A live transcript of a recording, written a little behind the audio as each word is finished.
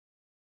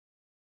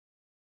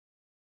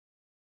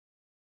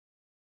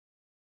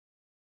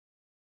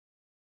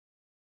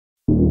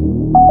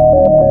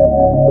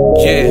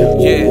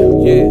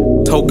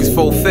Hocus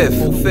 45th.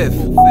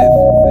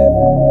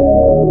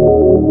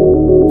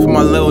 For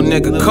my little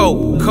nigga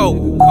Cope.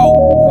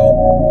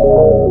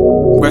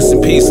 Rest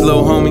in peace,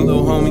 little homie.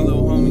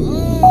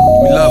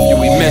 We love you,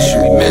 we miss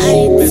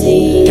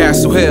you.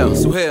 Castle Hill.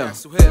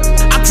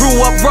 I grew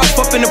up rough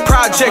up in the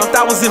project.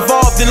 I was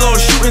involved in little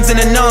shootings and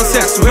the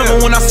nonsense. Remember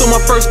when I saw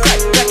my first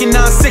crack back in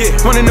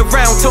 96, running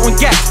around toting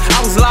gas. I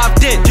was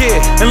locked in,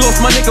 and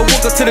lost my nigga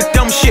Walker to the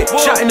dumb shit.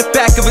 Shot in the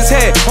back of his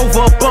head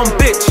over a bum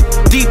bitch.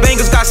 Deep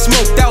angles got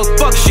smoked, that was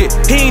fuck shit.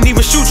 He ain't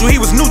even shoot you, he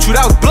was neutral,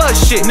 that was blood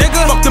shit.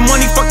 Nigga, fuck the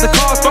money, fuck the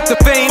cars, fuck the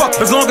fame.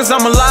 As long as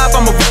I'm alive,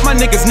 I'ma rap my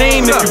nigga's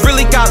name. If you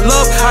really got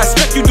love, I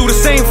expect you do the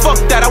same. Fuck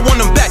that, I want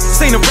them back.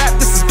 This ain't a rap,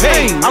 this is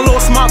pain. I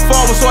lost my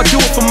father, so I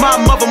do it for my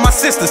mother, my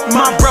sisters,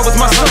 my brothers,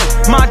 my son,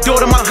 my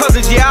daughter, my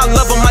cousins. Yeah, I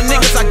love them, my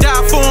niggas, I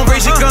die for them.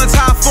 Raise your guns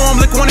high for them,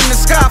 lick one in the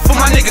sky for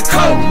my nigga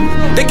Cope.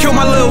 They killed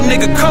my little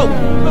nigga Cope,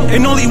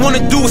 and all he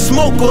wanna do was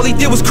smoke. All he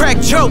did was crack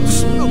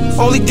jokes.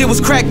 All he did was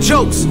crack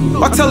jokes.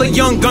 I tell the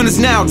young gunners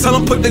now, tell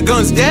them put the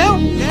guns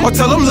down, or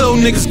tell them little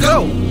niggas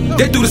go.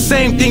 They do the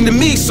same thing to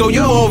me, so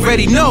you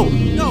already know.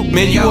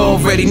 Man, you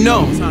already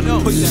know.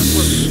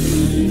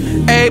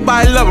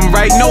 Everybody love him,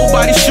 right?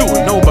 Nobody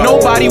shooting,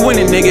 nobody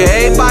winning, nigga.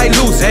 Everybody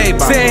losing.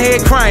 Sitting here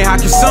crying, how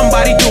can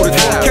somebody do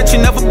this?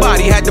 Catching up a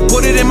body, had to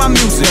put it in my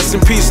music. Rest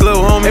in peace,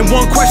 little homie. And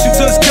one question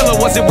to this killer,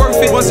 was it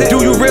worth it?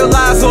 Do you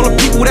realize all the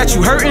people that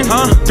you hurting?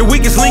 The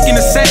weakest link in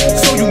the set,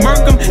 so you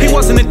murk him. He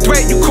wasn't a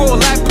threat, you call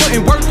that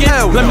putting work in.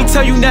 Let me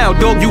tell you now,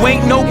 dog, you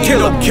ain't no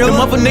killer. Them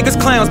other niggas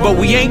clowns, but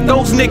we ain't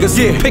those niggas.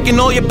 Picking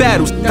all your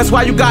battles, that's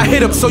why you got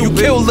hit up. So you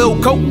killed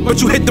Lil Cope,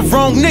 but you hit the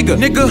wrong nigga.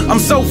 I'm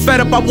so fed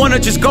up, I wanna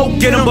just go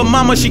get him. But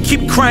mama, she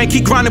keep crying,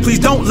 keep grinding, please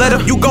don't let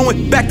her. You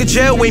going back to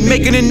jail, ain't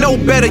making it no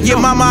better. Yeah,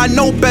 mama, I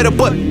know better,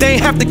 but they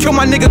ain't have to kill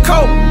my nigga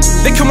Cope.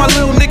 They kill my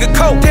little nigga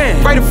Cope.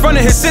 Right in front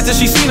of his sister,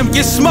 she seen him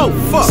get smoked.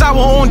 Sour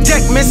on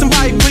deck, man,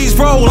 somebody please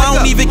roll. I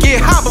don't even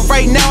get high, but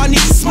right now I need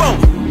to smoke.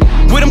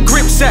 Where them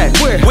grips at?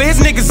 Where his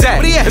niggas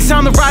at? It's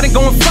time to ride and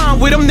go and find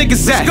where them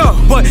niggas at.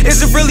 But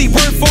is it really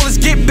worth all this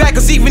get back?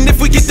 Cause even if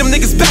we get them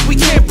niggas back, we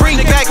can't bring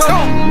it back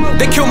home.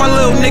 They kill my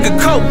little nigga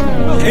Cope,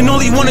 and all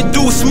he wanna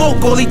do is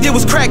smoke. All he did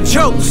was crack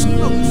jokes.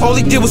 All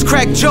he did was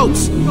crack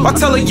jokes. I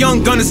tell the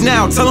young gunners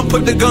now, tell them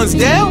put the guns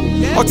down,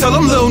 or tell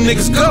them little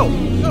niggas go.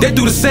 They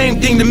do the same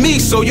thing to me,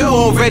 so you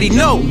already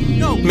know.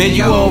 Man,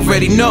 you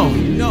already know.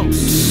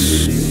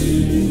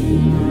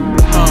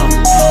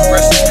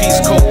 Rest in peace,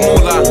 Cope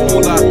Moolah.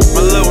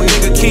 My little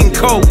nigga King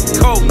Cope.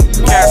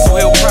 Castle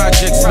Hill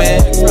Projects,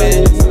 man.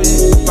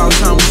 About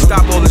time we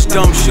stop all this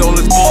dumb shit, all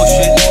this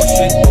bullshit.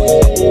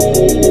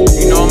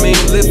 You know what I mean?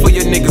 Live for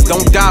your niggas,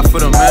 don't die for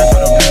them, man.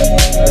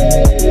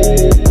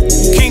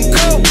 King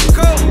Cope.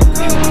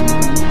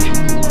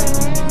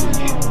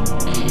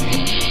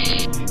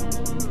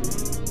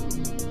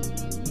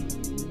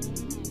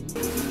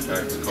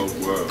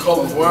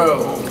 Cope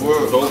World.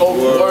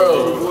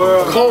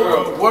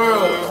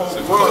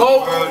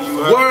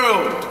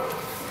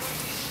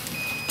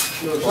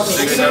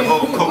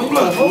 670 Coke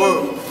Block.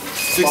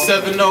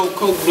 670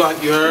 Coke Block,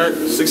 you heard?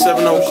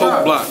 670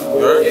 Coke Block, you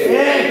heard?